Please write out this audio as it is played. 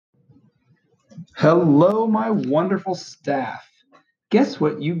Hello, my wonderful staff. Guess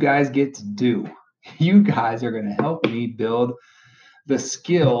what you guys get to do? You guys are going to help me build the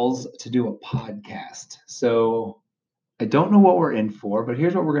skills to do a podcast. So I don't know what we're in for, but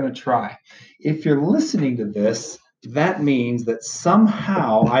here's what we're going to try. If you're listening to this, that means that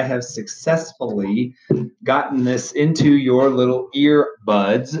somehow I have successfully gotten this into your little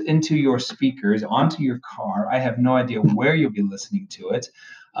earbuds, into your speakers, onto your car. I have no idea where you'll be listening to it,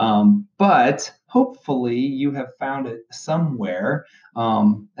 but hopefully you have found it somewhere,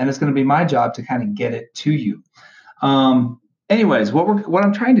 and it's going to be my job to kind of get it to you. Um, Anyways, what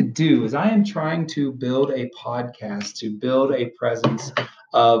I'm trying to do is I am trying to build a podcast to build a presence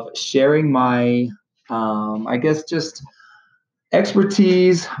of sharing my, I guess, just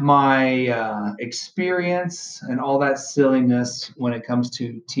expertise, my experience, and all that silliness when it comes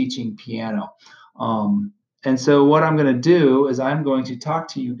to teaching piano. Um, and so, what I'm going to do is I'm going to talk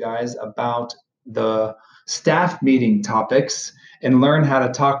to you guys about the staff meeting topics and learn how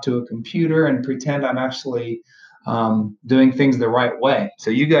to talk to a computer and pretend I'm actually doing things the right way. So,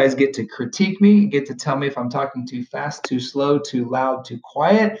 you guys get to critique me, get to tell me if I'm talking too fast, too slow, too loud, too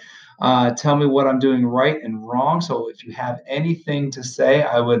quiet. Tell me what I'm doing right and wrong. So if you have anything to say,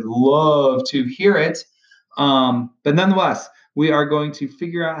 I would love to hear it. But nonetheless, we are going to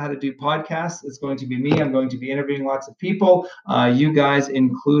figure out how to do podcasts. It's going to be me. I'm going to be interviewing lots of people, you guys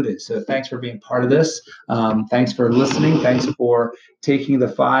included. So thanks for being part of this. Thanks for listening. Thanks for taking the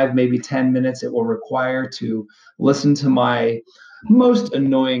 5, maybe 10 minutes it will require to listen to my most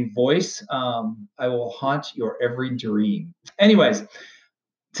annoying voice. I will haunt your every dream. Anyways,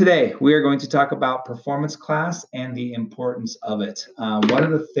 today, we are going to talk about performance class and the importance of it. One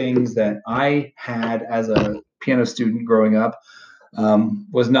of the things that I had as a piano student growing up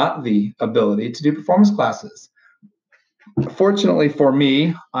was not the ability to do performance classes. Fortunately for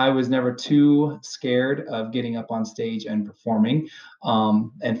me, I was never too scared of getting up on stage and performing.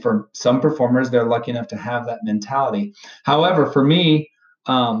 And for some performers, they're lucky enough to have that mentality. However, for me,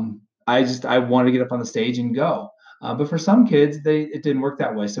 I wanted to get up on the stage and go. But for some kids, it didn't work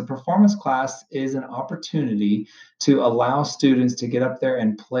that way. So performance class is an opportunity to allow students to get up there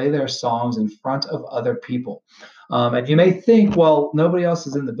and play their songs in front of other people. And you may think, well, nobody else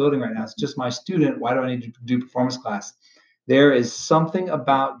is in the building right now. It's just my student. Why do I need to do performance class? There is something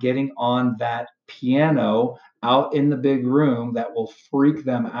about getting on that piano out in the big room that will freak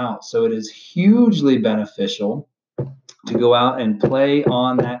them out. So it is hugely beneficial to go out and play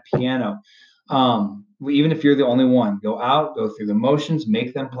on that piano. Even if you're the only one, go out, go through the motions,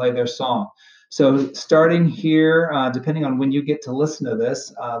 make them play their song. So starting here, depending on when you get to listen to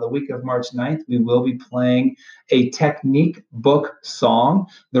this, the week of March 9th, we will be playing a technique book song.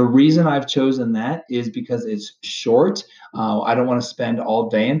 The reason I've chosen that is because it's short. I don't want to spend all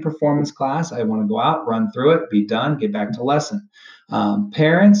day in performance class. I want to go out, run through it, be done, get back to lesson.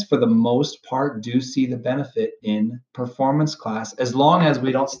 Parents, for the most part, do see the benefit in performance class as long as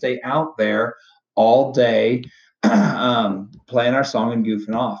we don't stay out there all day playing our song and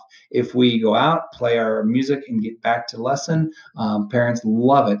goofing off. If we go out, play our music, and get back to lesson, parents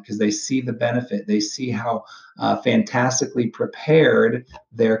love it because they see the benefit. They see how fantastically prepared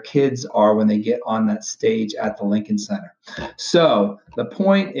their kids are when they get on that stage at the Lincoln Center. So the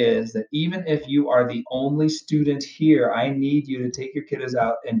point is that even if you are the only student here, I need you to take your kiddos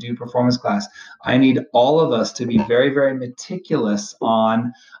out and do performance class. I need all of us to be very, very meticulous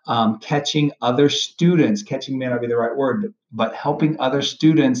on catching other students. Catching may not be the right word, but helping other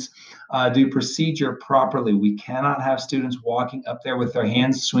students do procedure properly. We cannot have students walking up there with their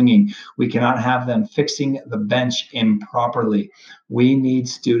hands swinging. We cannot have them fixing the bench improperly. We need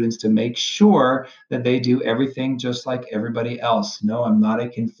students to make sure that they do everything just like everybody else. No, I'm not a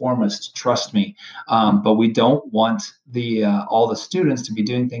conformist, trust me. But we don't want all the students to be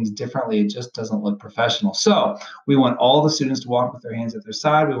doing things differently. It just doesn't look professional. So we want all the students to walk with their hands at their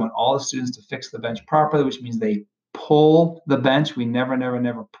side. We want all the students to fix the bench properly, which means they pull the bench. We never, never,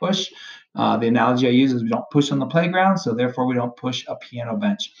 never push. The analogy I use is we don't push on the playground, so therefore we don't push a piano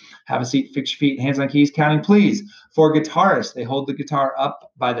bench. Have a seat, fix your feet, hands on keys, counting, please. For guitarists, they hold the guitar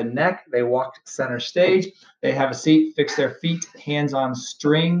up by the neck, they walk center stage, they have a seat, fix their feet, hands on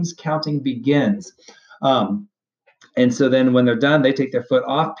strings, counting begins. And so then when they're done, they take their foot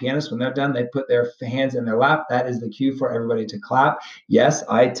off. Pianists, when they're done, they put their hands in their lap. That is the cue for everybody to clap. Yes,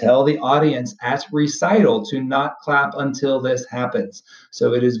 I tell the audience at recital to not clap until this happens.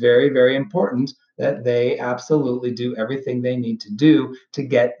 So it is very, very important that they absolutely do everything they need to do to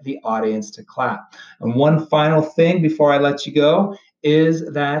get the audience to clap. And one final thing before I let you go is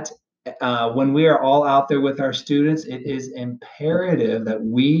that when we are all out there with our students, it is imperative that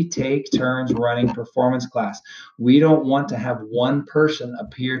we take turns running performance class. We don't want to have one person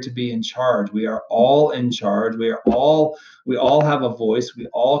appear to be in charge. We are all in charge. We all have a voice. We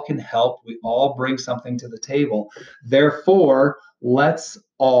all can help. We all bring something to the table. Therefore, let's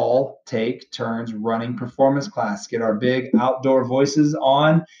all take turns running performance class. Get our big outdoor voices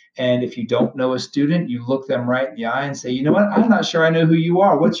on. And if you don't know a student, you look them right in the eye and say, you know what? I'm not sure I know who you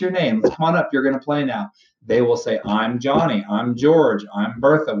are. What's your name? Let's come on up. You're going to play now. They will say, I'm Johnny. I'm George. I'm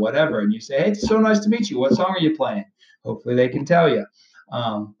Bertha, whatever. And you say, hey, it's so nice to meet you. What song are you playing? Hopefully they can tell you.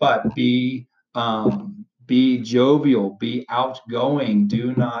 But be jovial, be outgoing.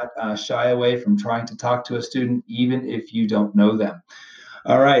 Do not shy away from trying to talk to a student, even if you don't know them.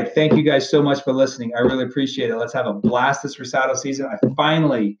 All right. Thank you guys so much for listening. I really appreciate it. Let's have a blast this recital season. I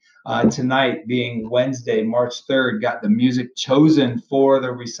finally, tonight being Wednesday, March 3rd, got the music chosen for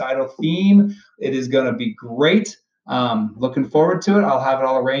the recital theme. It is going to be great. Looking forward to it. I'll have it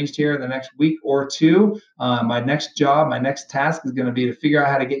all arranged here in the next week or two. My next task is going to be to figure out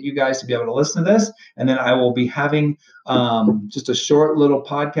how to get you guys to be able to listen to this. And then I will be having just a short little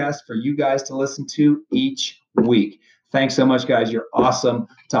podcast for you guys to listen to each week. Thanks so much, guys. You're awesome.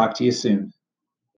 Talk to you soon.